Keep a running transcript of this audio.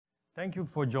Thank you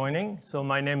for joining. So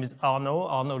my name is Arnaud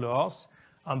Hors.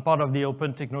 I'm part of the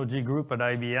Open Technology Group at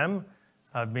IBM.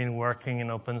 I've been working in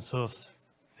open source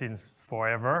since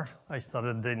forever. I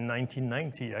started in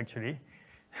 1990, actually,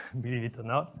 believe it or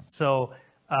not. So,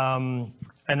 and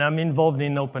I'm involved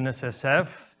in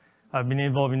OpenSSF. I've been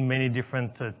involved in many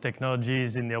different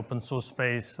technologies in the open source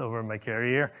space over my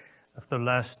career. After the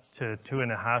last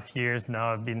 2.5 years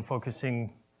now, I've been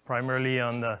focusing primarily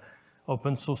on the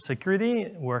open source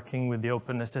security, working with the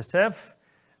OpenSSF,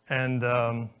 and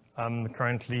I'm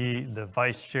currently the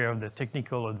vice chair of the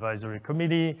Technical Advisory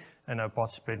Committee, and I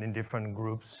participate in different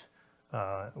groups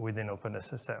within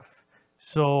OpenSSF.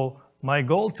 So my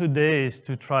goal today is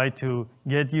to try to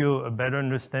get you a better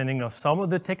understanding of some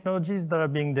of the technologies that are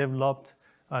being developed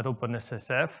at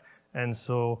OpenSSF. And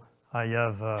so I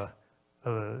have a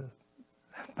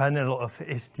panel of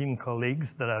esteemed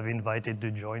colleagues that I've invited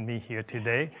to join me here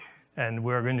today. And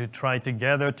we're going to try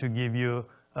together to give you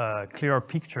a clearer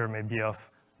picture maybe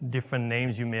of different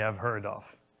names you may have heard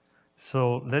of.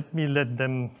 So let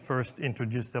them first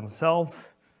introduce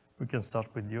themselves. We can start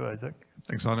with you, Isaac.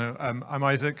 Thanks, Arnaud. I'm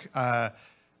Isaac. I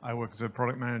work as a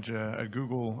product manager at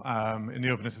Google in the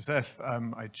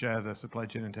OpenSSF. I chair the Supply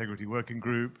Chain Integrity Working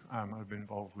Group. I've been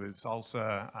involved with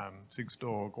SLSA,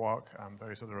 SigStore, GUAC,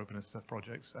 various other OpenSSF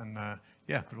projects. And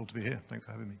yeah, thrilled to be here. Thanks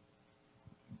for having me.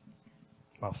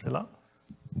 Marcela?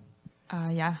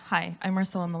 Hi, I'm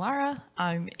Marcela Melara.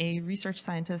 I'm a research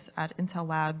scientist at Intel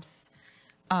Labs.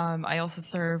 I also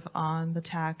serve on the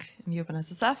TAC in the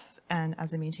OpenSSF and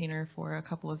as a maintainer for a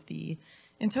couple of the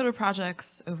in-toto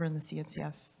projects over in the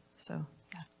CNCF. So,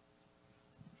 yeah.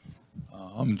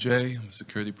 I'm Jay. I'm a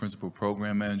security principal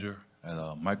program manager at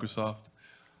Microsoft.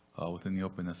 Within the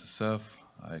OpenSSF,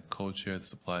 I co-chair the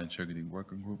Supply Integrity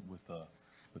Working Group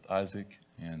with Isaac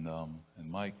and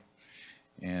Mike.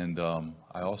 And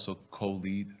I also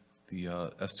co-lead the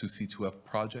S2C2F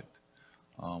project,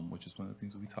 which is one of the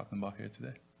things we'll be talking about here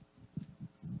today.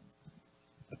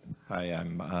 Hi,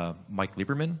 I'm Mike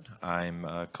Lieberman. I'm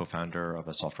a co-founder of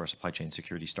a software supply chain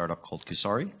security startup called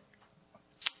Kusari.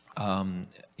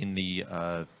 In the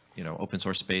open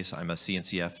source space, I'm a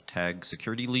CNCF tag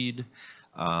security lead.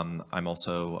 I'm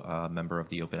also a member of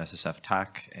the OpenSSF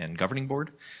TAC and governing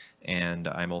board. And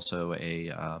I'm also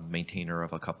a maintainer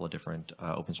of a couple of different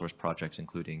open source projects,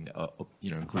 including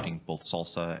both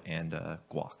SLSA and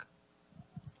GUAC.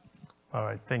 All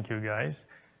right, thank you, guys.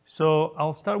 So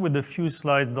I'll start with a few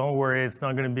slides. Don't worry, it's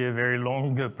not going to be a very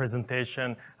long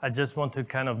presentation. I just want to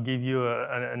kind of give you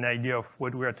an idea of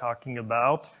what we're talking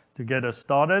about to get us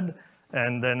started,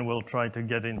 and then we'll try to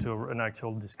get into an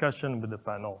actual discussion with the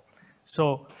panel.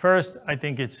 So first, I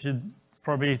think it's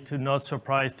probably not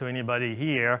surprise to anybody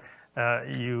here.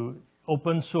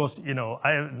 Open source,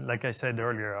 like I said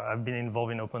earlier, I've been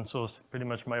involved in open source pretty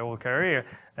much my whole career,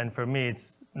 and for me,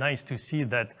 it's nice to see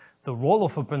that the role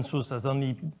of open source has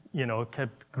only,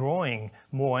 kept growing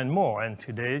more and more. And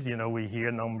today, we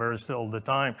hear numbers all the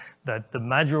time that the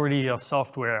majority of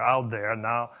software out there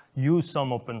now use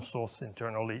some open source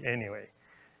internally anyway.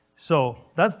 So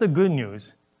that's the good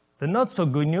news. The not so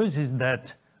good news is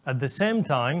that at the same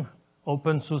time,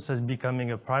 open source is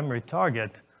becoming a primary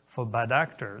target for bad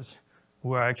actors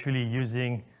who are actually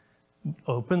using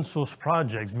open source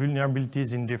projects,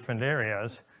 vulnerabilities in different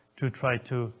areas, to try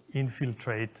to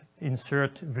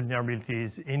insert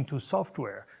vulnerabilities into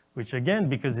software, which again,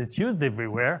 because it's used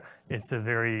everywhere, it's a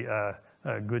very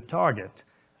good target.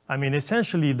 I mean,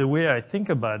 essentially, the way I think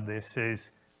about this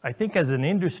is, I think as an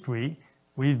industry,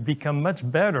 we've become much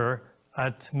better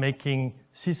at making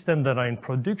systems that are in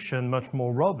production much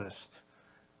more robust.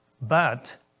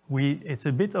 But it's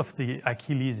a bit of the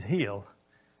Achilles heel.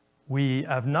 We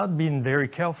have not been very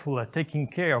careful at taking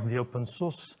care of the open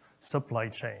source supply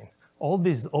chain. All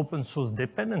these open source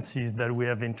dependencies that we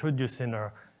have introduced in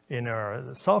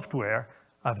our software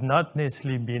have not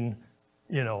necessarily been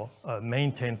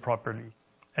maintained properly.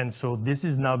 And so this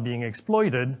is now being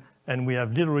exploited, and we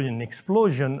have literally an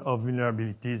explosion of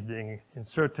vulnerabilities being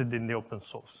inserted in the open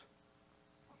source.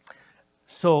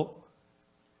 So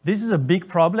this is a big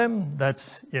problem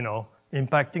that's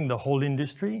impacting the whole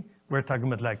industry. We're talking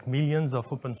about like millions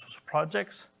of open source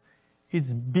projects.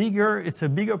 It's a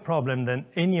bigger problem than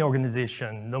any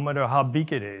organization, no matter how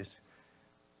big it is,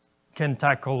 can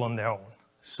tackle on their own.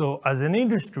 So as an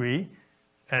industry,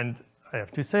 and I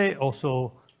have to say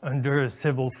also under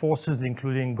several forces,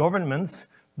 including governments,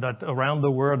 that around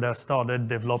the world have started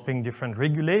developing different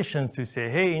regulations to say,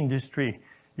 hey, industry,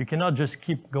 you cannot just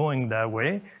keep going that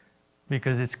way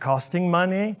because it's costing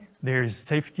money. There's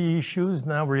safety issues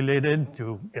now related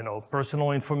to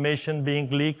personal information being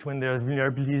leaked when there's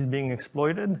vulnerabilities being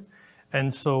exploited.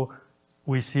 And so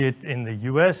We see it in the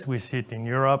US, we see it in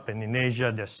Europe, and in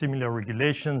Asia, there are similar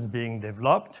regulations being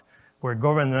developed where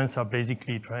governments are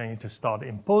basically trying to start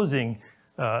imposing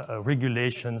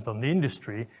regulations on the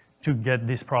industry to get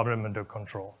this problem under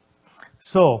control.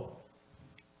 So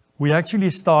we actually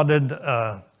started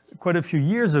quite a few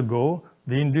years ago.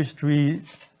 The industry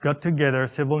got together,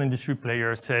 several industry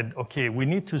players said, okay, we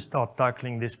need to start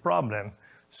tackling this problem.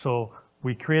 So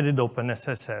we created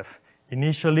OpenSSF.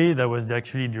 Initially, that was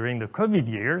actually during the COVID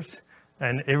years,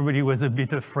 and everybody was a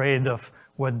bit afraid of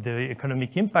what the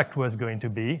economic impact was going to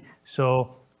be.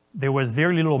 So there was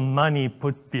very little money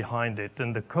put behind it.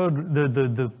 And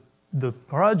the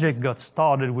project got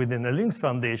started within the Linux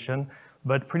Foundation,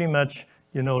 but pretty much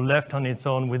left on its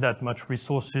own without much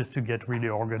resources to get really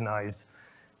organized.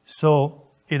 So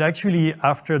it actually,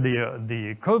 after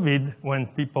the COVID, when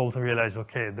people realized,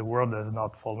 okay, the world has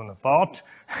not fallen apart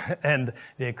and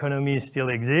the economy still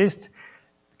exists,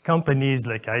 companies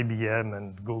like IBM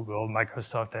and Google,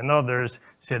 Microsoft, and others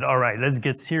said, all right, let's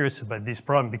get serious about this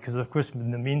problem, because of course,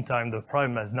 in the meantime, the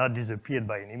problem has not disappeared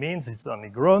by any means, it's only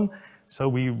grown. So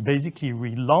we basically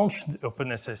relaunched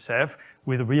OpenSSF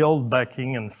with real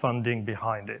backing and funding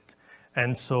behind it.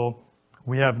 And so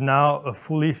we have now a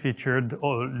fully featured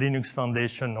Linux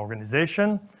Foundation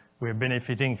organization. We're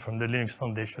benefiting from the Linux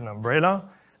Foundation umbrella.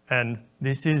 And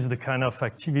this is the kind of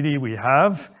activity we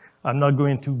have. I'm not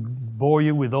going to bore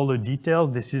you with all the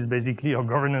details. This is basically our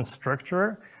governance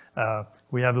structure.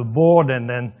 We have a board and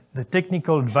then the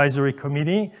technical advisory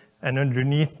committee. And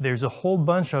underneath, there's a whole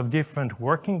bunch of different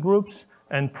working groups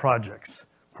and projects.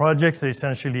 Projects are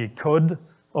essentially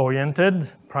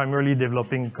code-oriented, primarily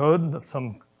developing code,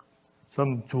 some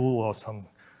tool or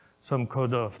some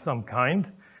code of some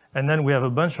kind. And then we have a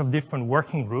bunch of different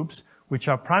working groups, which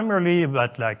are primarily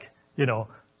about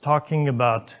talking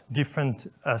about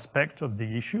different aspects of the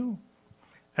issue,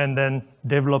 and then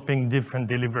developing different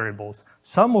deliverables,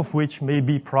 some of which may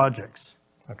be projects,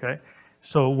 okay?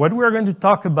 So what we're going to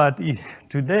talk about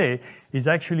today is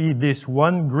actually this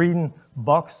one green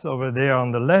box over there on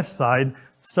the left side,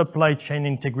 Supply Chain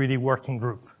Integrity Working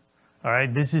Group, all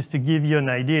right? This is to give you an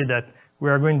idea that we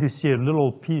are going to see a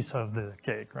little piece of the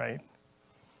cake, right?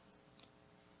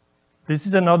 This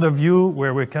is another view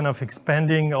where we're kind of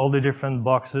expanding all the different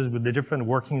boxes with the different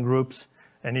working groups,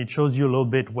 and it shows you a little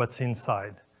bit what's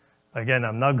inside. Again,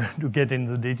 I'm not going to get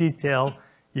into the detail.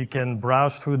 You can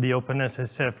browse through the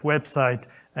OpenSSF website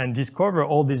and discover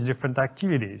all these different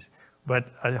activities.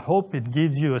 But I hope it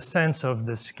gives you a sense of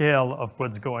the scale of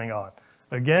what's going on.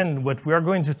 Again, what we are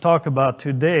going to talk about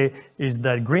today is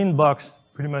that green box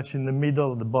pretty much in the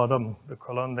middle, the bottom, the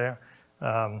column there.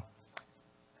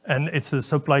 And it's the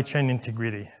supply chain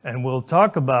integrity. And we'll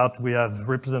talk about, we have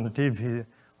representatives here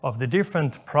of the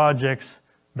different projects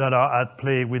that are at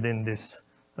play within this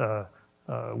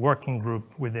working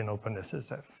group within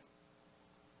OpenSSF.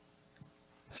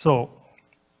 So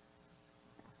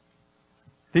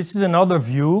this is another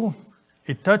view.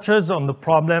 It touches on the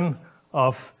problem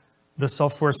of the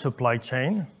software supply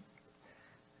chain.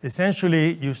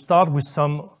 Essentially, you start with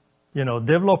some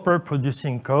developer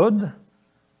producing code.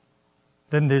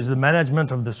 Then there's the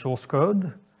management of the source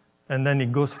code, and then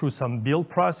it goes through some build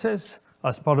process.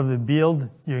 As part of the build,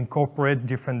 you incorporate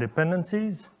different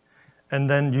dependencies, and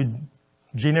then you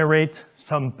generate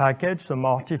some package, some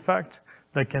artifact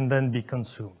that can then be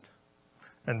consumed.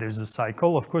 And there's a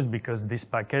cycle, of course, because this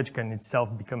package can itself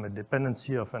become a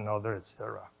dependency of another,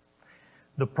 etc.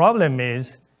 The problem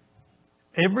is,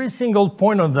 every single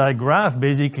point of that graph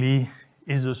basically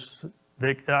is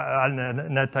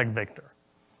an attack vector.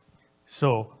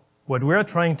 So what we're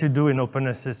trying to do in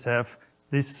OpenSSF,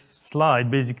 this slide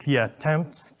basically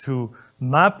attempts to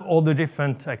map all the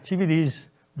different activities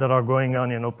that are going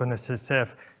on in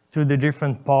OpenSSF to the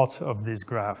different parts of this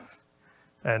graph.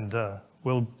 And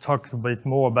we'll talk a bit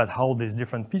more about how these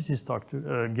different pieces start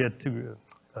to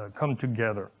come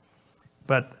together.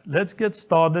 But let's get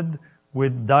started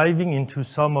with diving into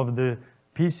some of the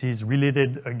pieces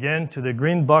related, again, to the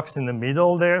green box in the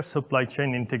middle there, supply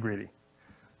chain integrity.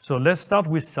 So let's start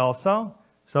with SLSA.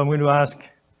 So I'm going to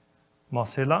ask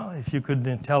Marcela if you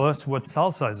could tell us what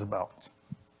SLSA is about.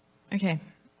 Okay,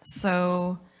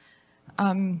 so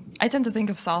I tend to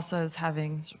think of SLSA as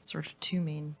having sort of two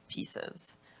main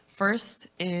pieces. First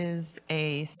is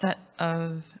a set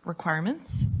of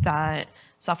requirements that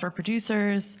software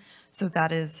producers, so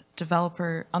that is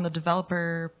on the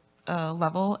developer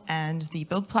level and the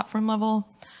build platform level.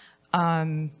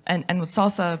 And what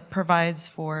SLSA provides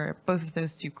for both of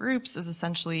those two groups is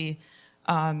essentially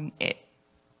 3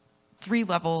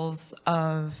 levels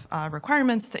of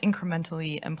requirements to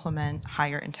incrementally implement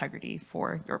higher integrity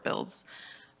for your builds.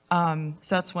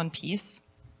 So that's one piece.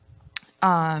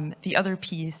 The other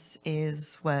piece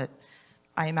is what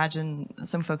I imagine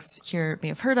some folks here may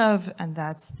have heard of, and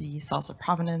that's the SLSA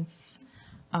provenance.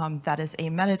 That is a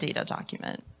metadata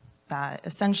document that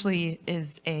essentially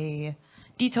is a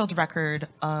detailed record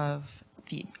of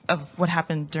what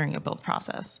happened during a build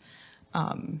process.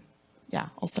 Yeah,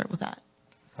 I'll start with that.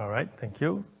 All right, thank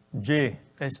you. J,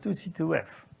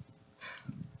 S2C2F.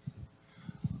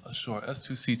 Sure,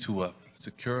 S2C2F,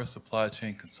 Secure Supply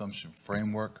Chain Consumption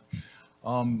Framework.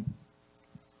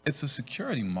 It's a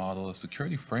security model, a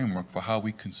security framework for how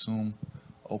we consume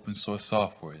open source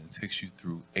software. It takes you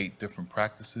through 8 different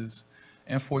practices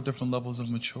and 4 different levels of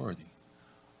maturity.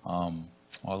 All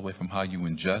the way from how you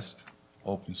ingest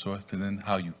open source to then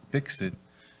how you fix it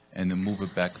and then move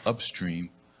it back upstream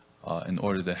in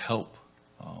order to help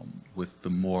with the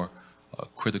more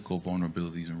critical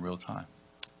vulnerabilities in real time.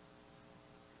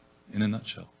 In a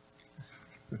nutshell.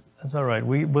 That's all right.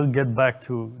 We will get back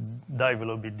to dive a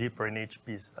little bit deeper in each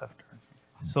piece after.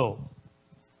 So,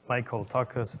 Michael,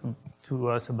 talk to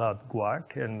us about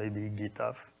GUAC and maybe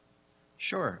GitHub.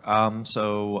 Sure.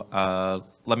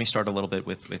 Let me start a little bit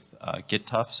with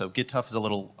GitHub. So GitHub is a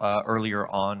little earlier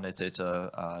on. It's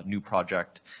a new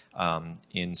project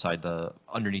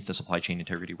underneath the Supply Chain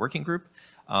Integrity Working Group.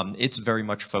 It's very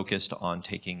much focused on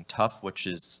taking TUF, which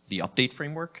is the update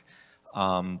framework,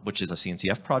 which is a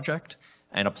CNCF project,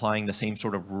 and applying the same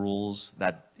sort of rules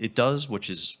that it does, which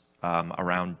is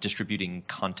around distributing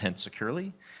content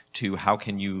securely, to how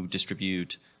can you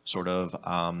distribute sort of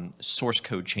source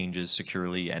code changes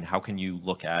securely, and how can you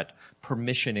look at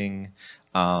permissioning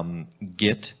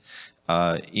Git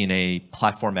in a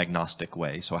platform agnostic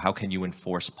way. So how can you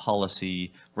enforce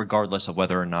policy regardless of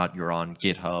whether or not you're on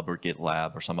GitHub or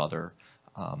GitLab or some other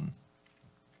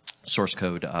source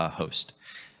code host.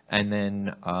 And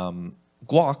then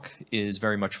GUAC is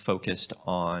very much focused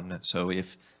on, so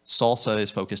if SLSA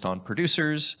is focused on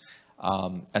producers,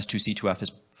 S2C2F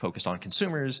is focused on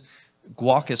consumers,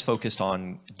 GUAC is focused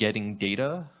on getting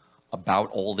data about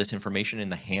all this information in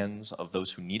the hands of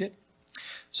those who need it.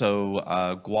 So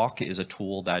GUAC is a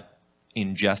tool that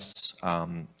ingests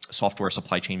software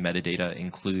supply chain metadata,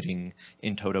 including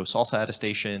in toto SLSA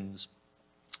attestations,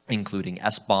 including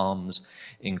SBOMs,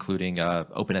 including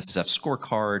OpenSSF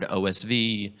scorecard,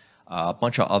 OSV, a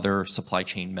bunch of other supply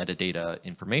chain metadata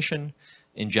information,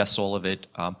 ingests all of it,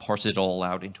 parses it all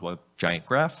out into a giant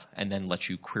graph, and then lets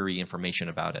you query information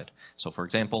about it. So for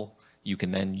example, you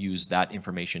can then use that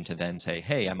information to then say,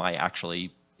 hey, am I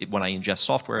actually, when I ingest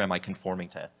software, am I conforming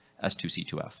to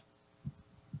S2C2F?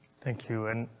 Thank you.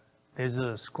 And there's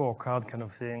a scorecard kind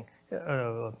of thing,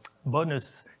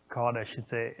 bonus card, I should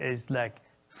say, is like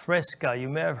Fresca. You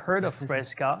may have heard of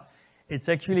Fresca. It's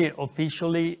actually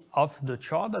officially off the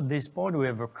chart at this point. We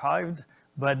have archived,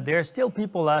 but there are still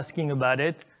people asking about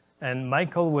it. And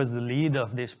Michael was the lead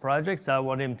of this project, so I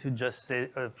want him to just say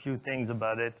a few things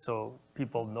about it so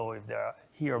people know if they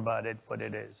hear about it, what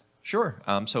it is. Sure.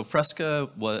 So Fresca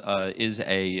is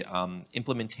a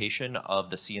implementation of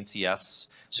the CNCF's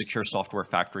Secure Software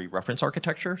Factory reference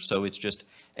architecture. So it's just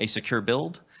a secure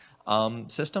build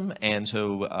system. And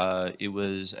so it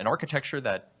was an architecture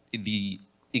that the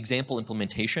example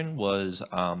implementation was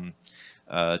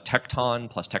Tecton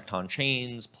plus Tecton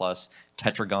chains plus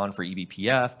Tetragon for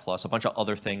eBPF plus a bunch of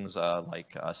other things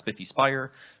like Spiffy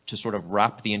Spire to sort of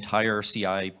wrap the entire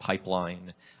CI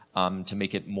pipeline to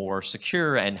make it more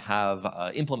secure and have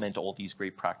implement all these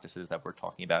great practices that we're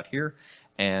talking about here.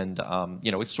 And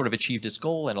you know, it's sort of achieved its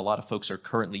goal, and a lot of folks are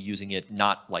currently using it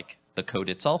not like the code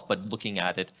itself, but looking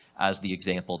at it as the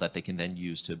example that they can then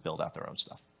use to build out their own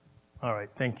stuff. All right,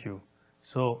 thank you.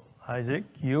 So Isaac,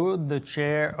 you're the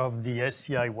chair of the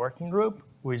SCI working group,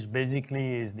 which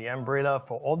basically is the umbrella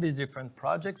for all these different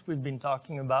projects we've been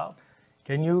talking about.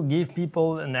 Can you give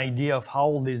people an idea of how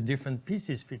all these different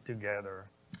pieces fit together?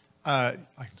 I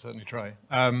can certainly try.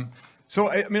 So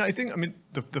I think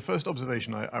the first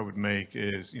observation I would make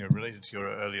is, related to your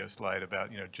earlier slide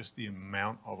about, just the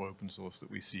amount of open source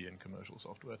that we see in commercial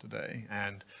software today.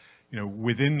 And,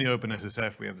 within the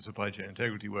OpenSSF, we have the Supply Chain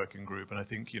Integrity Working Group. And I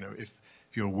think, if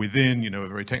you're within, a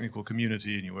very technical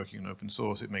community and you're working on open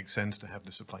source, it makes sense to have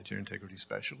the supply chain integrity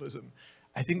specialism.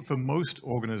 I think for most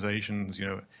organizations,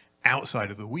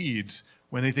 outside of the weeds,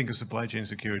 when they think of supply chain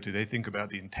security, they think about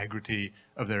the integrity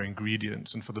of their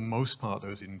ingredients. And for the most part,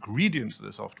 those ingredients of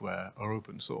the software are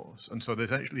open source. And so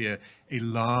there's actually a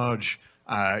large,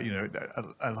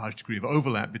 a large degree of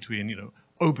overlap between,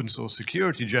 open source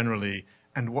security generally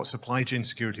and what supply chain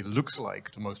security looks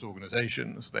like to most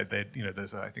organizations.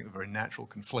 There's, I think, a very natural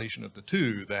conflation of the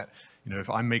two that, if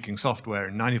I'm making software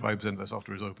and 95% of the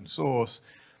software is open source,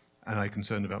 and I'm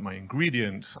concerned about my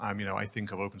ingredients, I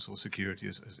think of open source security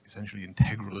as essentially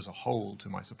integral as a whole to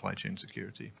my supply chain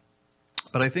security.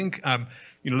 But I think,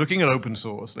 looking at open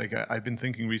source, like I've been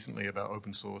thinking recently about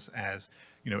open source as,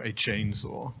 a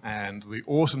chainsaw. And the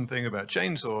awesome thing about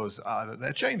chainsaws are that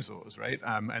they're chainsaws, right?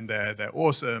 And they're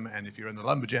awesome. And if you're in the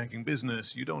lumberjacking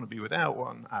business, you don't want to be without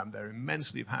one. They're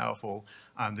immensely powerful.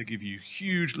 They give you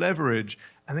huge leverage.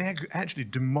 And they actually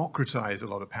democratize a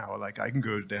lot of power. Like I can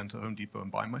go down to Home Depot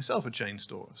and buy myself a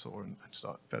chainsaw and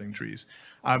start felling trees.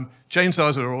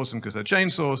 Chainsaws are awesome because they're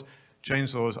chainsaws.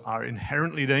 Chainsaws are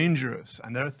inherently dangerous,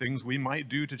 and there are things we might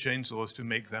do to chainsaws to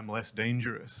make them less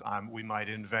dangerous. We might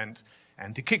invent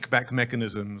anti-kickback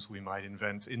mechanisms, we might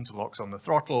invent interlocks on the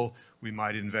throttle, we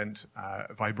might invent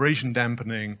vibration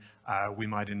dampening, we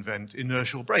might invent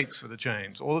inertial brakes for the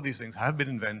chains. All of these things have been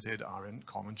invented, are in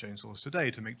common chainsaws today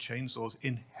to make chainsaws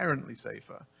inherently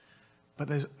safer. But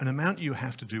there's an amount you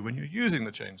have to do when you're using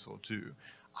the chainsaw too.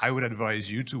 I would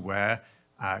advise you to wear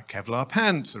Kevlar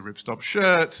pants, a ripstop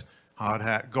shirt, hard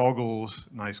hat, goggles,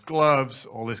 nice gloves,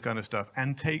 all this kind of stuff,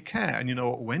 and take care. And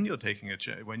when you're taking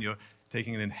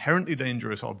an inherently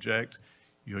dangerous object,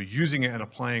 you're using it and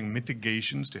applying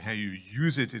mitigations to how you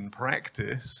use it in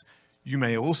practice, you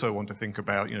may also want to think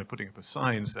about, putting up a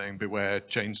sign saying beware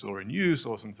chainsaw in use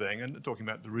or something, and talking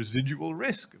about the residual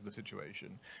risk of the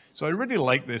situation. So I really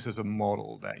like this as a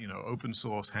model that, open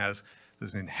source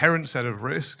there's an inherent set of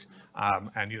risk,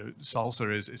 and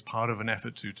SLSA is part of an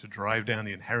effort to drive down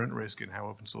the inherent risk in how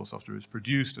open source software is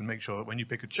produced and make sure that when you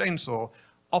pick a chainsaw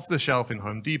off the shelf in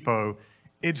Home Depot,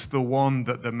 it's the one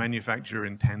that the manufacturer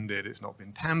intended. It's not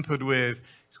been tampered with.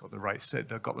 It's got the right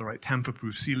they've got the right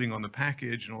tamper-proof sealing on the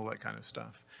package and all that kind of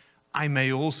stuff. I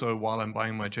may also, while I'm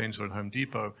buying my chainsaw at Home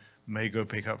Depot, may go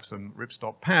pick up some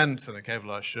ripstop pants and a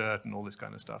Kevlar shirt and all this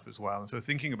kind of stuff as well. And so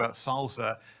thinking about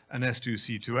SLSA and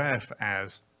S2C2F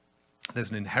as there's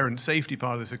an inherent safety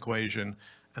part of this equation,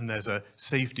 and there's a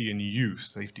safety in use,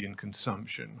 safety in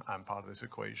consumption part of this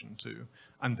equation too.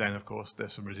 And then, of course,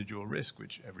 there's some residual risk,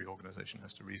 which every organization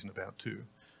has to reason about too.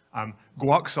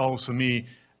 GUAC solves, for me,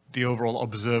 the overall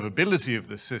observability of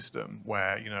the system,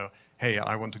 where, hey,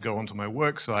 I want to go onto my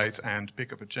work site and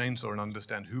pick up a chainsaw and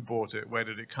understand who bought it, where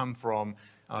did it come from,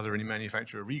 are there any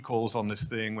manufacturer recalls on this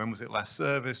thing, when was it last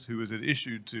serviced, who was it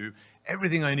issued to,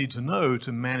 everything I need to know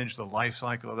to manage the life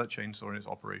cycle of that chainsaw and its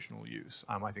operational use.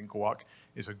 I think GUAC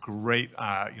is a great,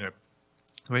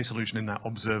 great solution in that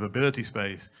observability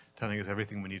space, telling us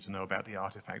everything we need to know about the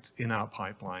artifacts in our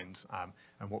pipelines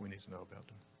and what we need to know about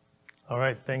them. All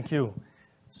right, thank you.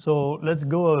 So let's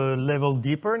go a level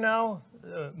deeper now.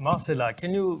 Marcela,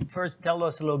 can you first tell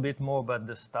us a little bit more about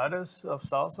the status of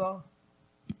SLSA?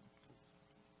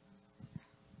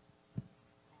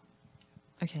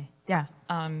 Okay, yeah.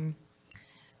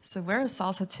 So where is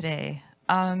SLSA today?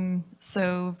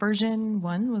 So version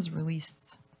 1 was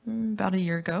released about a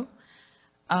year ago.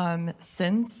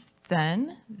 Since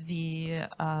then, the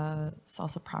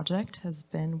SLSA project has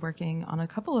been working on a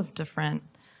couple of different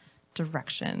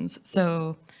directions.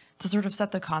 So to sort of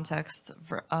set the context,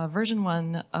 version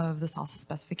 1 of the SLSA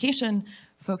specification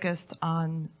focused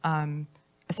on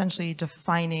essentially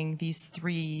defining these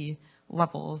 3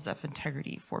 levels of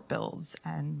integrity for builds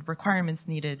and requirements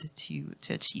needed to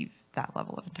achieve that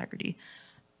level of integrity.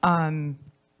 And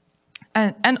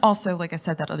also, like I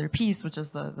said, that other piece, which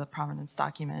is the provenance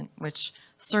document, which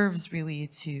serves really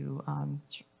to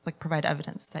provide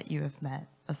evidence that you have met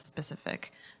a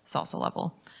specific SLSA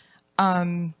level.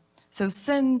 So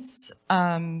since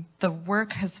the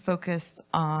work has focused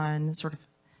on sort of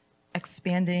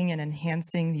expanding and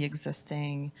enhancing the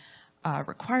existing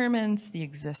requirements, the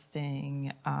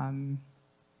existing,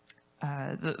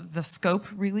 the scope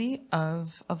really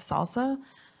of SLSA,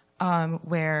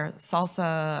 where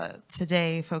SLSA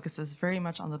today focuses very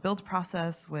much on the build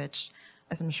process, which,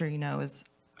 as I'm sure you know, is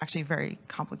actually a very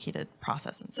complicated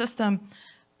process and system.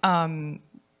 The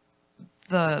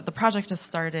project has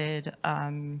started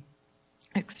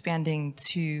expanding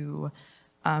to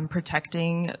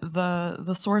protecting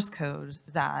the source code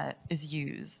that is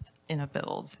used in a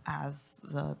build as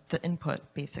the input,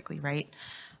 basically, right?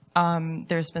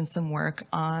 There's been some work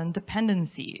on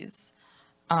dependencies.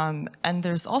 And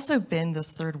there's also been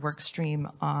this third work stream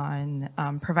on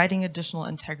providing additional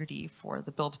integrity for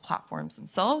the build platforms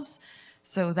themselves.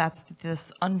 So that's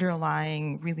this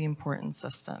underlying really important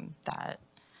system that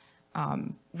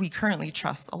we currently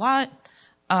trust a lot,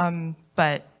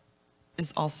 but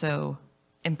is also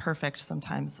imperfect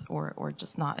sometimes or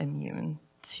just not immune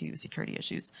to security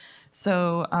issues.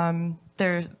 So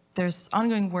there's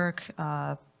ongoing work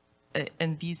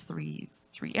in these three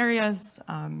areas.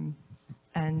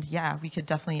 And yeah, we could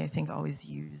definitely, I think, always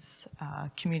use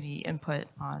community input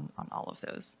on all of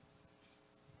those.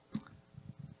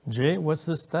 Jay, what's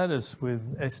the status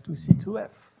with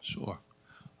S2C2F? Sure.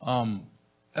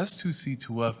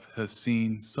 S2C2F has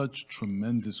seen such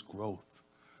tremendous growth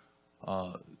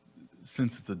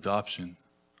since its adoption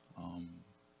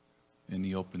in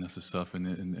the OpenSSF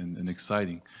and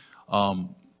exciting.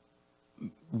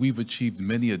 We've achieved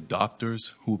many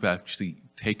adopters who've actually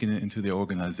taken it into their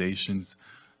organizations,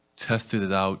 tested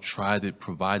it out, tried it,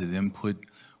 provided input.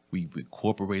 We've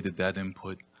incorporated that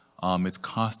input. It's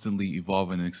constantly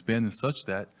evolving and expanding such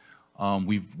that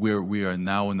we are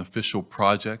now an official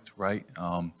project, right?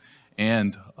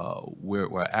 And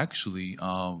we're actually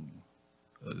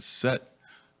set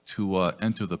to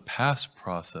enter the pass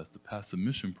process, the pass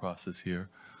submission process here.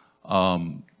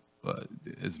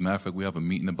 As a matter of fact, we have a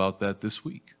meeting about that this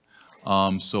week.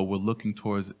 So we're looking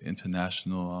towards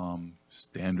international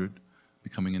standard,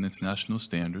 becoming an international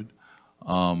standard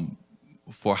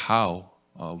for how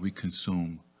we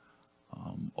consume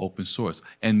open source,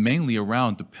 and mainly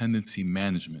around dependency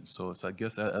management. So I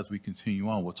guess as we continue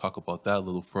on, we'll talk about that a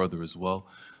little further as well,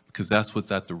 because that's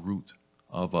what's at the root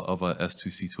of a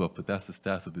S2C2F, but that's the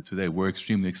status of it today. We're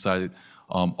extremely excited.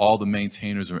 All the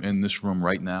maintainers are in this room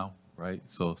right now, right?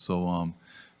 So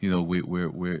you know,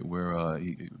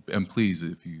 and please,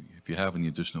 if you have any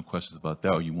additional questions about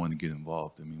that or you want to get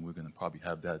involved, I mean, we're going to probably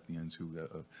have that at the end too.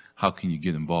 How can you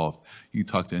get involved? You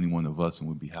can talk to any one of us and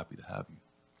we'd be happy to have you.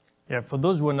 Yeah, for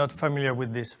those who are not familiar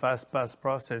with this fast pass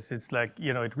process, it's like,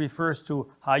 you know, it refers to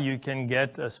how you can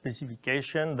get a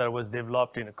specification that was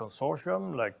developed in a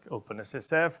consortium like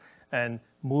OpenSSF and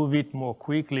move it more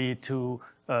quickly to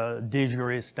a de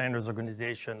jure standards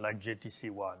organization like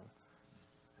JTC1.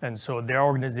 And so there are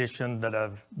organizations that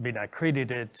have been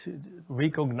accredited,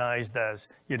 recognized as,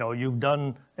 you know, you've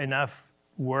done enough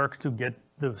work to get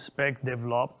the spec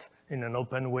developed in an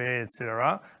open way, et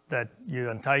cetera, that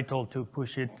you're entitled to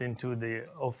push it into the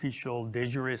official de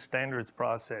jure standards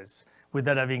process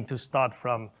without having to start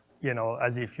from, you know,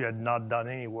 as if you had not done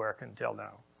any work until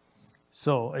now.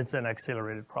 So it's an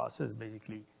accelerated process,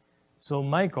 basically. So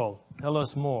Michael, tell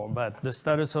us more about the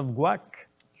status of GUAC.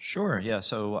 Sure, yeah,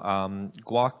 so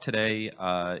GUAC today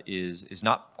is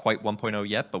not quite 1.0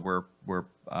 yet, but we're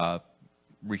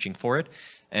reaching for it.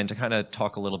 And to kind of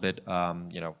talk a little bit,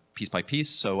 you know, piece by piece.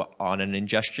 So on an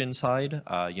ingestion side,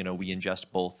 you know, we ingest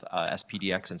both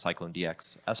SPDX and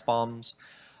CycloneDX SBOMs,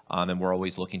 and we're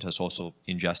always looking to also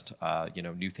ingest, you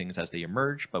know, new things as they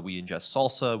emerge. But we ingest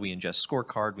SLSA, we ingest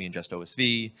Scorecard, we ingest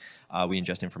OSV, we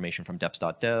ingest information from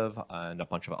deps.dev, and a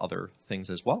bunch of other things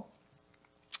as well.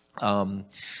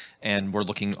 And we're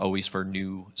looking always for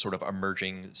new sort of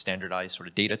emerging standardized sort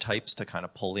of data types to kind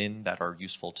of pull in that are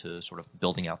useful to sort of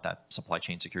building out that supply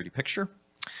chain security picture.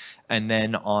 And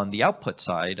then on the output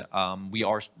side, we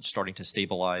are starting to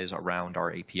stabilize around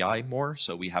our API more.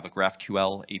 So we have a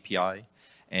GraphQL API,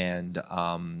 and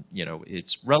you know,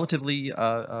 it's relatively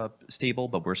stable,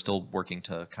 but we're still working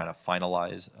to kind of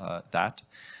finalize that.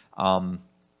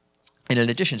 And in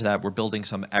addition to that, we're building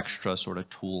some extra sort of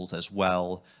tools as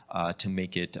well to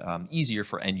make it easier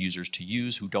for end users to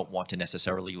use who don't want to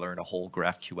necessarily learn a whole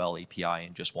GraphQL API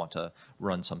and just want to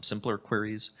run some simpler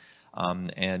queries.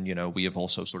 And, you know, we have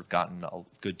also sort of gotten a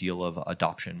good deal of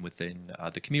adoption within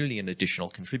the community and additional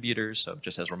contributors. So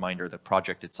just as a reminder, the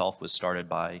project itself was started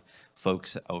by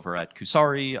folks over at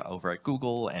Kusari, over at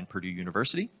Google, and Purdue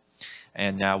University.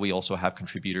 And now we also have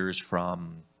contributors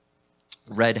from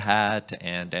Red Hat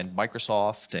and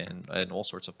Microsoft and all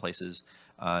sorts of places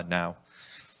now.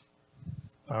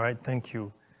 All right, thank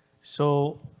you.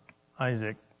 So,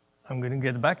 Isaac, I'm going to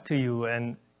get back to you,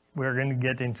 and we're going to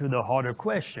get into the harder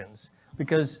questions.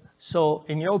 Because, so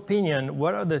in your opinion,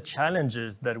 what are the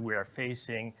challenges that we are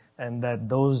facing and that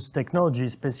those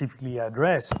technologies specifically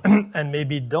address and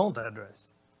maybe don't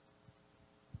address?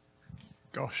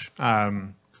 Gosh.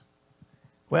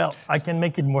 Well, I can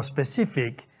make it more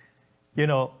specific. You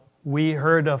know, we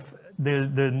heard of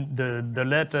the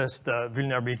latest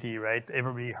vulnerability, right?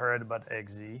 Everybody heard about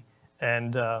XZ.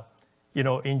 And, you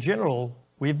know, in general,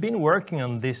 we've been working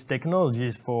on these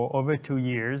technologies for over 2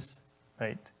 years,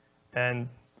 right? And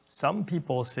some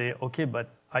people say, okay, but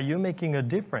are you making a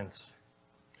difference?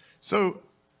 So,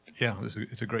 yeah,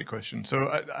 it's a great question.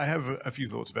 So I have a few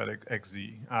thoughts about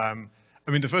XZ. I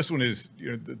mean, the first one is,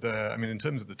 you know, I mean, in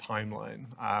terms of the timeline,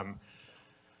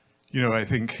 I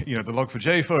think, the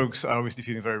Log4j folks are obviously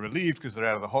feeling very relieved because they're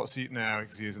out of the hot seat now.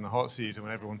 XZ is in the hot seat, and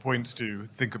when everyone points to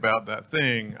think about that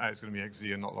thing, it's going to be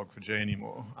XZ and not Log4j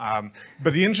anymore.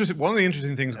 But one of the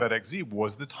interesting things about XZ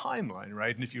was the timeline,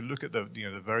 right? And if you look at the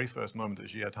very first moment that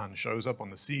Jiatan shows up on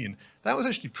the scene, that was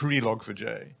actually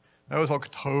pre-Log4j. That was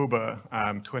October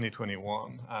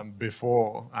 2021,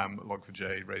 before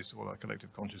Log4j raised all our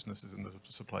collective consciousnesses in the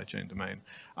supply chain domain.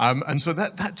 And so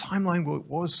that timeline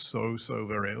was so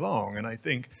very long. And I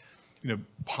think,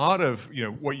 part of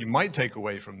what you might take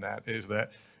away from that is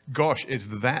that, gosh, it's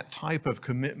that type of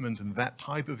commitment and that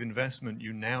type of investment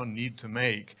you now need to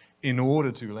make in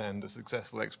order to land a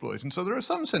successful exploit. And so there are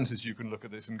some senses you can look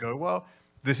at this and go, well,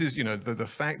 this is, the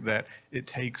fact that it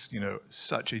takes,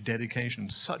 such a dedication,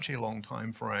 such a long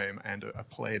time frame, and a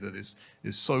play that is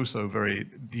so very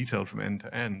detailed from end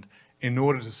to end in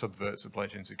order to subvert supply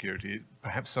chain security.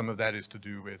 Perhaps some of that is to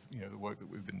do with, the work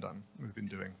that we've been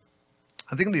doing.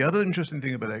 I think the other interesting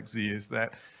thing about XZ is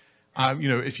that,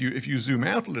 if you zoom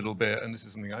out a little bit, and this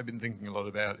is something I've been thinking a lot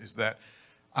about, is that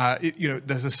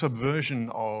there's a subversion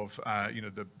of,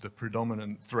 the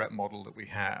predominant threat model that we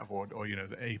have, or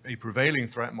a prevailing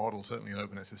threat model, certainly in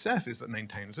OpenSSF, is that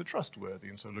maintainers are trustworthy.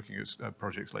 And so looking at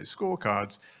projects like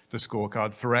scorecards, the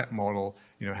scorecard threat model,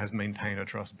 has maintainer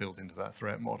trust built into that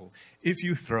threat model. If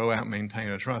you throw out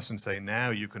maintainer trust and say, now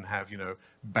you can have,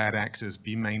 bad actors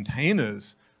be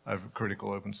maintainers of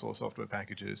critical open source software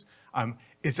packages,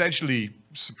 it's actually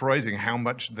surprising how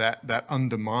much that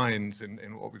undermines in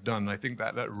what we've done. And I think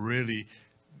that really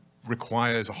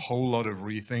requires a whole lot of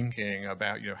rethinking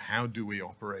about, how do we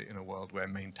operate in a world where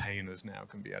maintainers now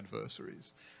can be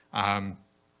adversaries. I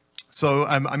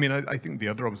think the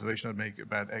other observation I'd make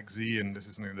about XZ, and this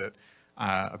is something that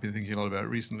I've been thinking a lot about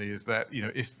recently, is that,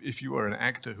 if you are an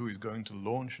actor who is going to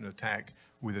launch an attack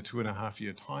with a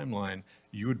 2.5-year timeline,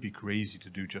 you would be crazy to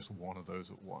do just one of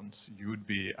those at once. It would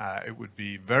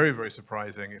be very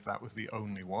surprising if that was the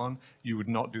only one. You would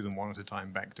not do them one at a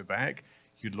time back to back.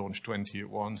 You'd launch 20 at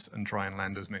once and try and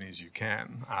land as many as you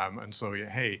can. And so,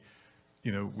 hey,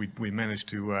 we managed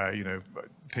to,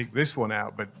 take this one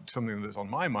out, but something that's on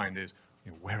my mind is,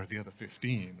 where are the other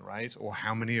 15, right? Or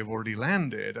how many have already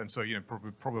landed? And so,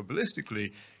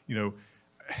 probabilistically,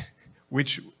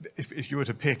 if you were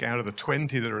to pick out of the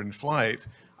 20 that are in flight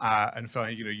and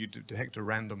find, you detect a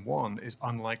random one, is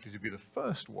unlikely to be the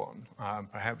first one.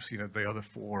 Perhaps, the other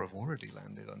 4 have already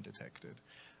landed undetected.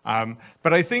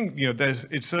 But I think,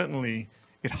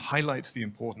 it highlights the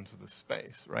importance of the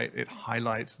space, right? It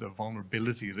highlights the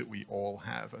vulnerability that we all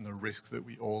have and the risks that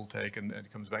we all take. And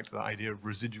it comes back to the idea of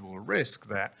residual risk,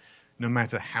 that no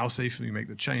matter how safely you make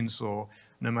the chainsaw,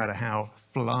 no matter how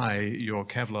fly your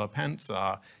Kevlar pants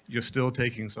are, you're still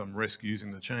taking some risk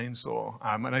using the chainsaw.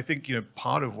 And I think,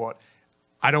 part of what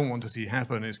I don't want to see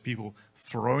happen is people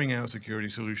throwing out security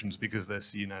solutions because they're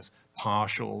seen as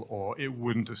partial, or it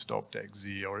wouldn't have stopped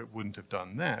XZ, or it wouldn't have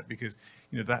done that, because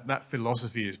that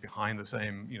philosophy is behind the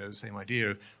same same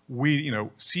idea of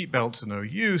seatbelts are no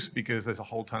use because there's a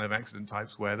whole ton of accident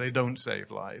types where they don't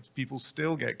save lives. People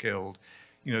still get killed.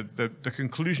 The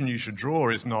conclusion you should draw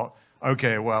is not,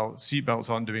 okay, well, seatbelts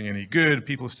aren't doing any good,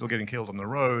 people are still getting killed on the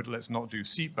road, let's not do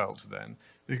seatbelts then.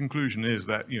 The conclusion is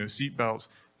that seatbelts,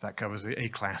 that covers a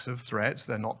class of threats.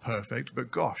 They're not perfect,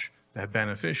 but gosh, they're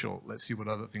beneficial. Let's see what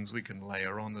other things we can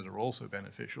layer on that are also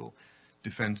beneficial.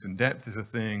 Defense in depth is a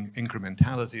thing,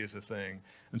 incrementality is a thing.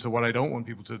 And so what I don't want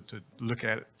people to look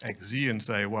at XZ and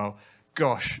say, well,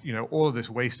 gosh, all of this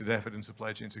wasted effort in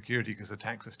supply chain security because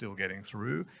attacks are still getting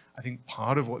through. I think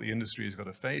part of what the industry has got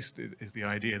to face is the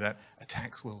idea that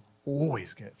attacks will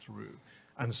always get through.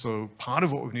 And so part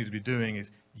of what we need to be doing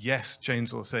is, yes,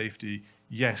 chainsaw safety,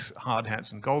 yes, hard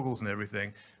hats and goggles and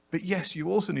everything, but yes, you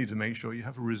also need to make sure you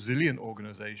have a resilient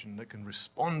organization that can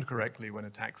respond correctly when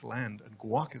attacks land, and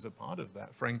GUAC is a part of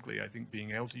that, frankly. I think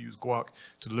being able to use GUAC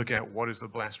to look at what is the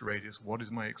blast radius, what is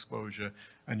my exposure,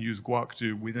 and use GUAC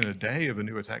to, within a day of a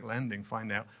new attack landing, find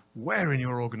out where in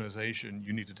your organization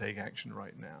you need to take action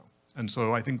right now. And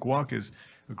so I think GUAC is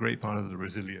a great part of the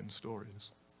resilience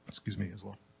stories, as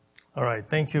well. All right,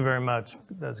 thank you very much.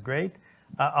 That's great.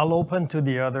 I'll open to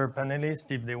the other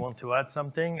panelists if they want to add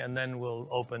something, and then we'll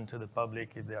open to the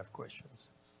public if they have questions.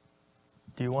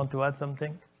 Do you want to add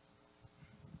something?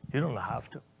 You don't have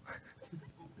to.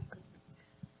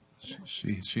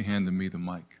 She handed me the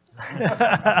mic.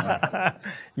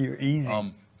 You're easy.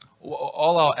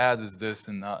 All I'll add is this,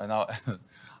 and I'll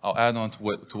add on to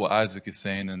what Isaac is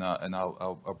saying, and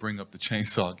I'll bring up the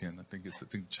chainsaw again. I think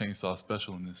the chainsaw is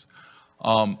special in this.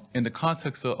 In the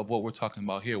context of what we're talking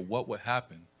about here, what would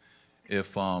happen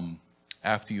if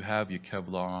after you have your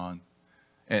Kevlar on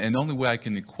And the only way I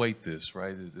can equate this,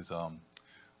 right, is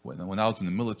when I was in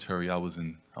the military, I was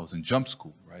in jump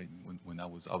school, right? When I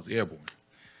was airborne,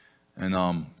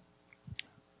 and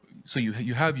so you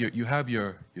have your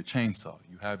chainsaw,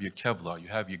 you have your Kevlar, you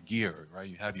have your gear, right?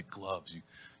 You have your gloves,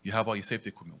 you have all your safety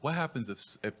equipment. What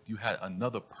happens if you had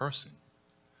another person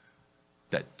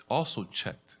that also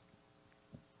checked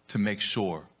to make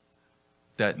sure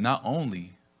that not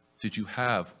only did you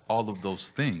have all of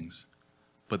those things,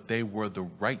 but they were the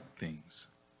right things?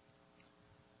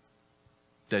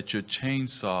 That your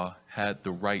chainsaw had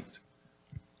the right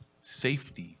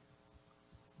safety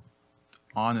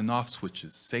on and off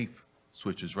switches, safe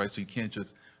switches, right? So you can't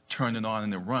just turn it on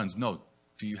and it runs. No,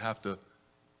 do you have to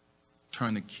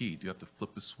turn the key? Do you have to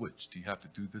flip a switch? Do you have to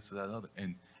do this or that other?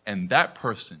 And that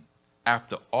person,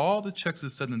 after all the checks are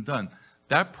said and done,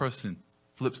 that person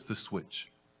flips the switch.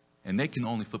 And they can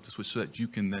only flip the switch so that you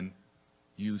can then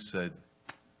use said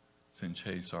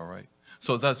chase, all right?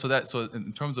 So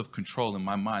in terms of control in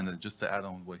my mind, just to add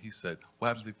on what he said, what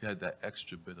happens if you had that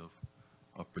extra bit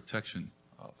of protection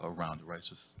around it, right? It's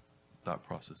just thought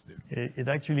process there. It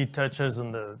actually touches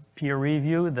on the peer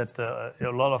review that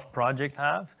a lot of projects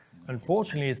have.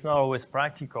 Unfortunately, it's not always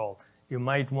practical. You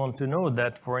might want to know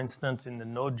that, for instance, in the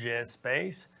Node.js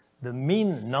space, the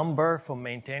mean number for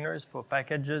maintainers for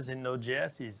packages in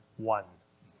Node.js is 1.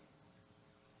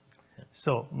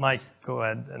 So, Mike, go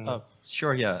ahead. And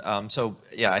Sure, yeah. So,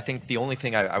 yeah, I think the only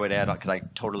thing I would add, because I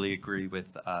totally agree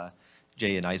with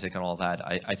Jay and Isaac and all that,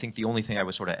 I think the only thing I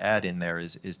would sort of add in there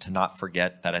is to not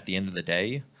forget that at the end of the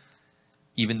day,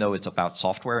 even though it's about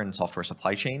software and software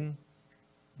supply chain,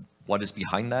 what is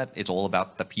behind that? It's all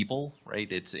about the people,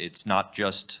 right? It's not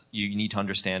just, you need to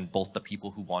understand both the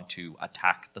people who want to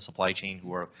attack the supply chain,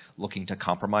 who are looking to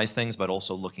compromise things, but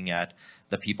also looking at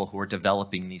the people who are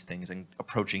developing these things and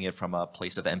approaching it from a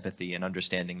place of empathy and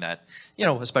understanding that, you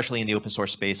know, especially in the open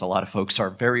source space, a lot of folks are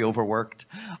very overworked,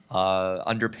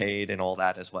 underpaid and all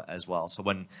that as well. So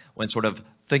when sort of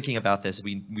thinking about this,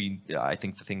 I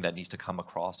think the thing that needs to come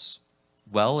across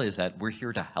well is that we're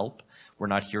here to help. We're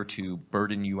not here to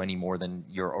burden you any more than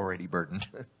you're already burdened.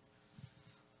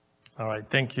 All right,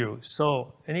 thank you.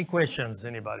 So, any questions,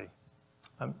 anybody?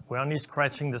 We're only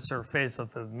scratching the surface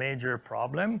of a major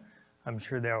problem. I'm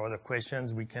sure there are other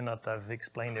questions. We cannot have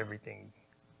explained everything.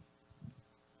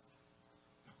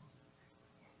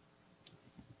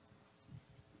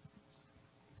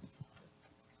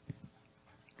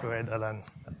 Go ahead, Alan.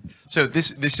 So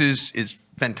this is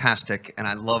fantastic, and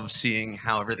I love seeing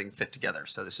how everything fit together.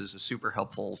 So this is super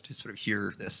helpful to sort of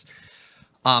hear this.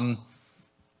 From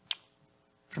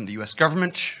the US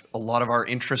government, a lot of our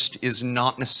interest is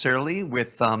not necessarily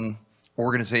with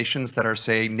organizations that are,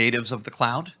 say, natives of the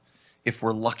cloud. If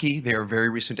we're lucky, they are very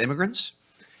recent immigrants.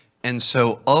 And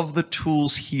so of the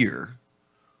tools here,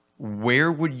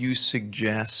 where would you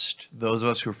suggest those of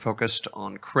us who are focused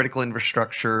on critical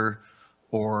infrastructure,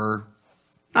 or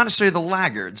not necessarily the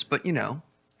laggards, but, you know,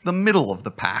 the middle of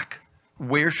the pack,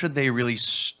 where should they really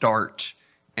start?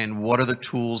 And what are the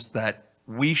tools that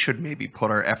we should maybe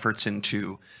put our efforts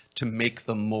into to make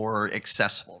them more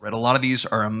accessible, right? A lot of these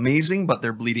are amazing, but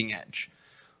they're bleeding edge.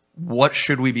 What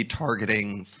should we be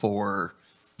targeting for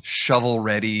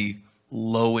shovel-ready,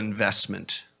 low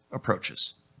investment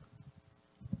approaches?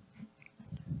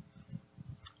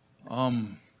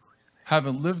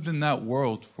 Having lived in that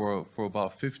world for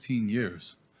about 15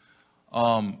 years,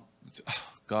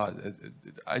 God,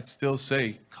 I'd still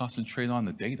say concentrate on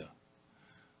the data.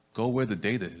 Go where the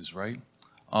data is, right?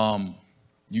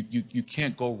 You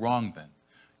can't go wrong then.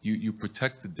 You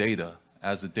protect the data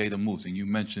as the data moves. And you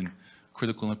mentioned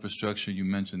critical infrastructure, you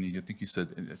mentioned, I think you said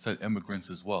immigrants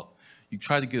as well. You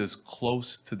try to get as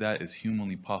close to that as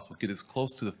humanly possible, get as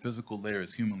close to the physical layer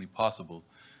as humanly possible,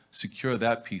 secure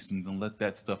that piece, and then let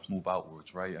that stuff move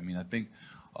outwards, right? I mean, I think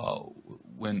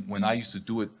when I used to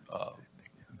do it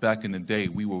back in the day,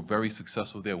 we were very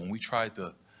successful there. When we tried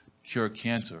to cure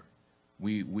cancer,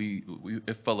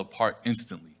 it fell apart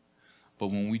instantly. But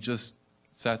when we just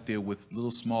sat there with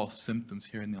little small symptoms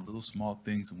here and there, little small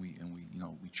things, and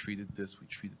we treated this, we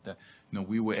treated that,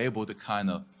 we were able to kind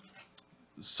of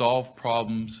solve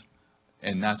problems,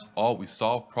 and that's all. We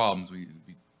solved problems. We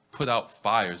put out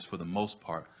fires for the most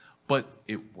part, but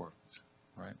it worked,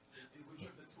 right? And which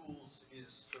of the tools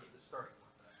is sort of the starting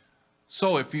point?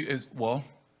 So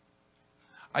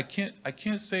I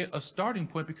can't say a starting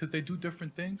point because they do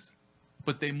different things,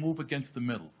 but they move against the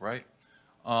middle, right?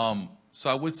 So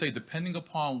I would say, depending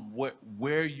upon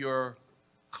where you're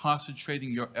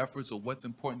concentrating your efforts or what's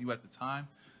important to you at the time,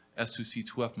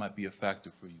 S2C2F might be a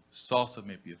factor for you. SLSA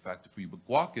may be a factor for you, but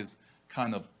GUAC is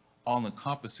kind of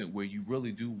all-encompassing, where you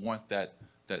really do want that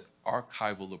that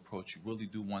archival approach, you really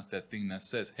do want that thing that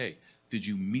says, hey, did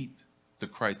you meet the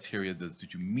criteria of this?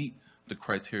 Did you meet the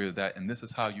criteria of that? And this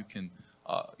is how you can,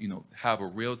 have a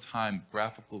real-time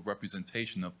graphical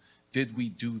representation of, did we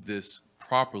do this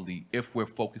properly if we're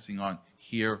focusing on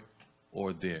here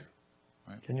or there?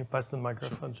 Right? Can you pass the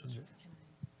microphone to Jim?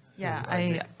 Yeah,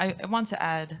 I want to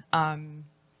add, I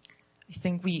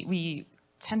think we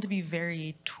tend to be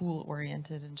very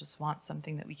tool-oriented and just want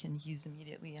something that we can use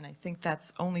immediately, and I think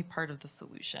that's only part of the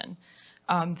solution.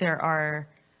 There are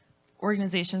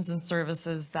organizations and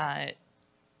services that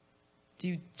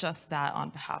do just that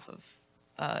on behalf of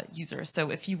users. So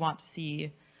if you want to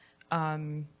see,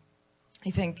 I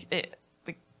think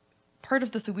part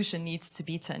of the solution needs to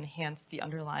be to enhance the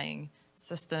underlying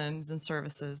systems and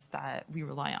services that we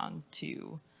rely on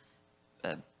to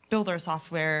build our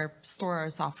software, store our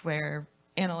software,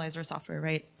 analyze our software,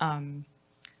 right?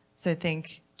 So I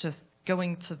think just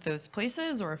going to those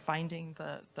places or finding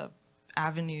the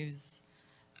avenues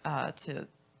to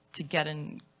get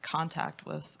in contact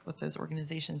with those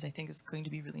organizations, I think is going to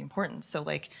be really important. So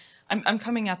like, I'm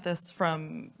coming at this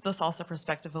from the SLSA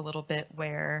perspective a little bit,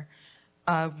 where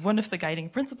one of the guiding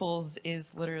principles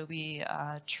is literally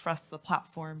trust the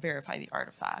platform, verify the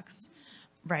artifacts,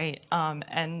 right?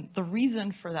 And the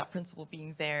reason for that principle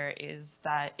being there is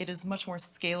that it is much more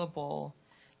scalable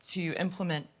to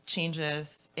implement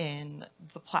changes in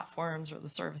the platforms or the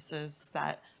services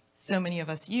that so many of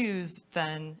us use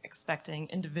than expecting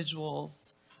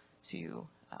individuals to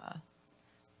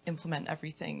implement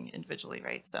everything individually,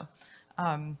 right? So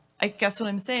I guess what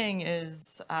I'm saying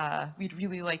is we'd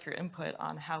really like your input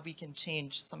on how we can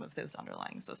change some of those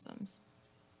underlying systems.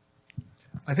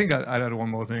 I think I'd add one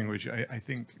more thing, which I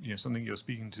think, something you're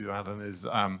speaking to, Alan, is,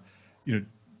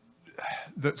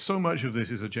 that so much of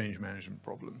this is a change management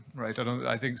problem, right?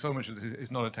 I think so much of this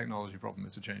is not a technology problem,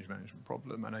 it's a change management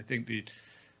problem. And I think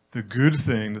the good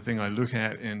thing, the thing I look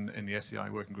at in the SCI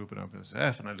working group at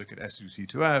OpenSSF, and I look at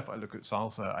S2C2F, I look at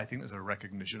SLSA, I think there's a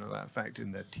recognition of that fact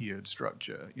in their tiered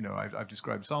structure. I've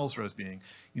described SLSA as being,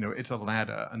 it's a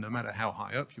ladder, and no matter how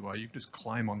high up you are, you can just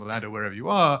climb on the ladder wherever you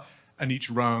are, and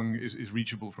each rung is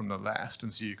reachable from the last,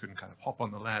 and so you can kind of hop on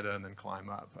the ladder and then climb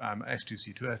up.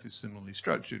 S2C2F is similarly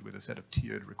structured with a set of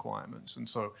tiered requirements, and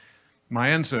so my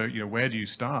answer, where do you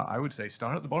start? I would say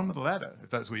start at the bottom of the ladder, if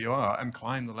that's where you are, and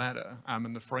climb the ladder.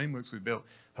 And the frameworks we built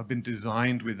have been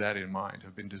designed with that in mind,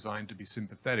 have been designed to be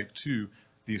sympathetic to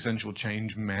the essential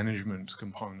change management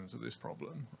components of this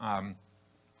problem. I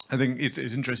think it's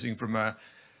interesting from a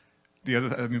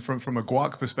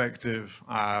GUAC perspective,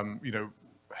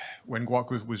 when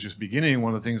GUAC was just beginning,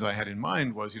 one of the things I had in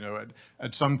mind was,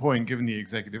 at some point, given the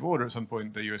executive order, at some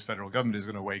point the US federal government is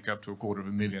going to wake up to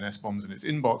 250,000 SBOMs in its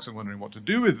inbox and wondering what to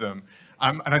do with them.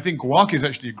 And I think GUAC is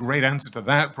actually a great answer to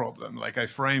that problem. Like, I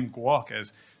frame GUAC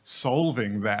as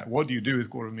solving that. What do you do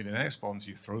with 250,000 SBOMs?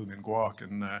 You throw them in GUAC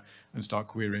and start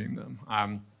querying them.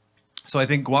 So I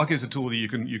think GUAC is a tool that you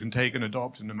can take and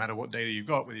adopt, and no matter what data you've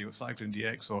got, whether you're cycling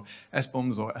DX or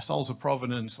SBOMs or SLSA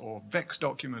provenance or VEX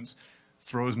documents,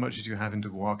 throw as much as you have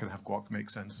into GUAC and have GUAC make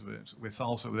sense of it. With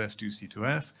SLSA, with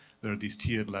S2C2F, there are these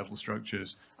tiered level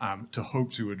structures to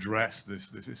hope to address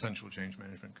this essential change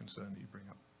management concern that you bring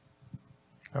up.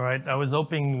 All right, I was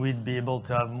hoping we'd be able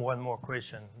to have one more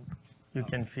question. You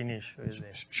can finish with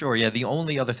it. Sure. Yeah. The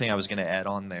only other thing I was going to add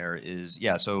on there is,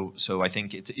 so I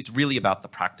think it's really about the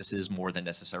practices more than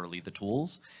necessarily the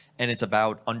tools, and it's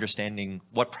about understanding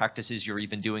what practices you're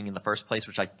even doing in the first place,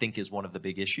 which I think is one of the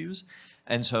big issues.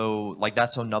 And so, like,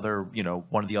 that's another,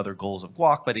 one of the other goals of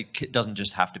GUAC, but it doesn't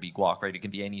just have to be GUAC, right? It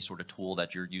can be any sort of tool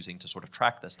that you're using to sort of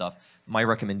track this stuff. My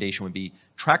recommendation would be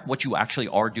track what you actually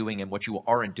are doing and what you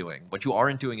aren't doing. What you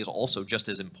aren't doing is also just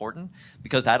as important,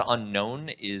 because that unknown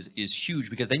is huge,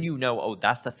 because then oh,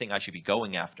 that's the thing I should be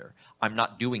going after. I'm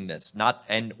not doing this,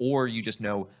 or you just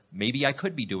know, maybe I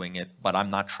could be doing it, but I'm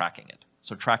not tracking it.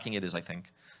 So tracking it is, I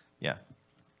think, yeah.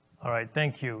 All right,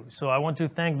 thank you. So I want to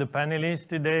thank the panelists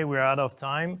today. We're out of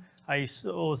time. I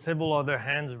saw several other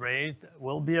hands raised.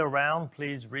 We'll be around.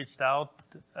 Please reach out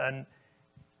and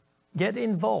get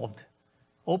involved.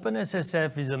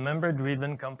 OpenSSF is a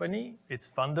member-driven company. It's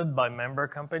funded by member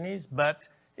companies, but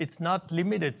it's not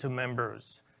limited to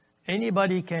members.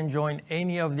 Anybody can join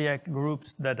any of the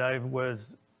groups that I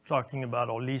was talking about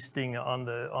or listing on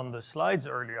the slides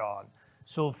earlier on.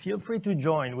 So feel free to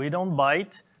join. We don't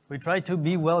bite. We try to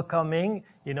be welcoming.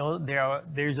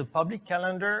 There's a public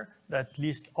calendar that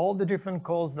lists all the different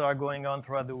calls that are going on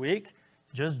throughout the week.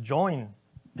 Just join.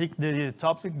 pick the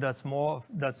topic that's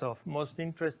of most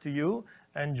interest to you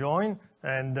and join.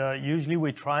 And usually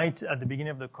we try at the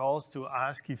beginning of the calls to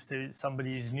ask if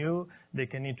somebody is new, they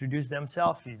can introduce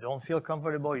themselves. If you don't feel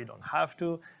comfortable, you don't have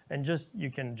to. And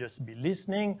you can just be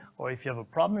listening, or if you have a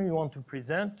problem you want to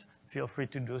present, feel free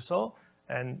to do so.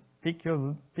 And pick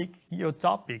your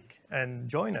topic and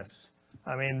join us.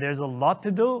 I mean, there's a lot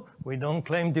to do. We don't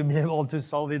claim to be able to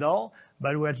solve it all,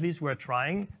 but at least we're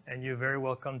trying, and you're very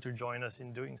welcome to join us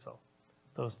in doing so.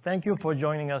 So thank you for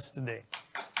joining us today.